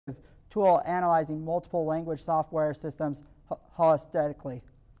tool analyzing multiple language software systems holistically.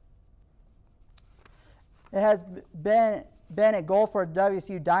 It has been a goal for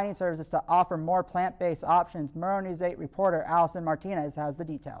WSU Dining Services to offer more plant-based options. Murrow News 8 reporter Allison Martinez has the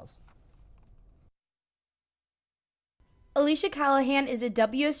details. Alicia Callahan is a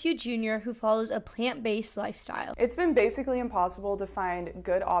WSU junior who follows a plant-based lifestyle. It's been basically impossible to find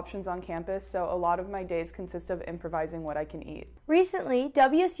good options on campus, so a lot of my days consist of improvising what I can eat. Recently,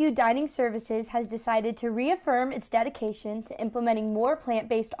 WSU Dining Services has decided to reaffirm its dedication to implementing more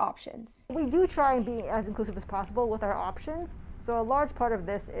plant-based options. We do try and be as inclusive as possible with our options, so a large part of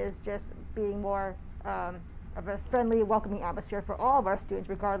this is just being more of a friendly, welcoming atmosphere for all of our students,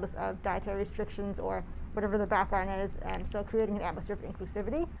 regardless of dietary restrictions or whatever the background is, and so creating an atmosphere of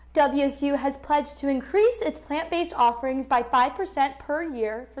inclusivity. WSU has pledged to increase its plant-based offerings by 5% per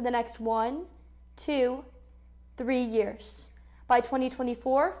year for the next 1, 2, 3 years. By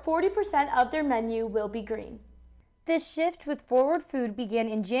 2024, 40% of their menu will be green. This shift with Forward Food began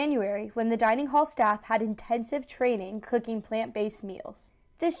in January when the dining hall staff had intensive training cooking plant-based meals.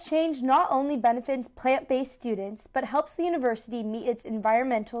 This change not only benefits plant-based students, but helps the university meet its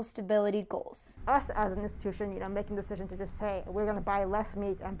environmental stability goals. Us as an institution, making the decision to just say we're going to buy less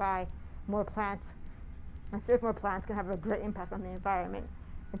meat and buy more plants and serve more plants can have a great impact on the environment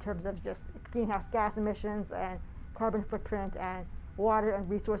in terms of just greenhouse gas emissions and carbon footprint and water and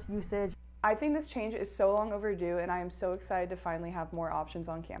resource usage. I think this change is so long overdue, and I am so excited to finally have more options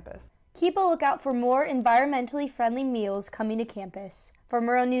on campus. Keep a lookout for more environmentally friendly meals coming to campus. For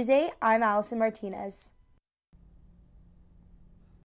Murrow News 8, I'm Allison Martinez.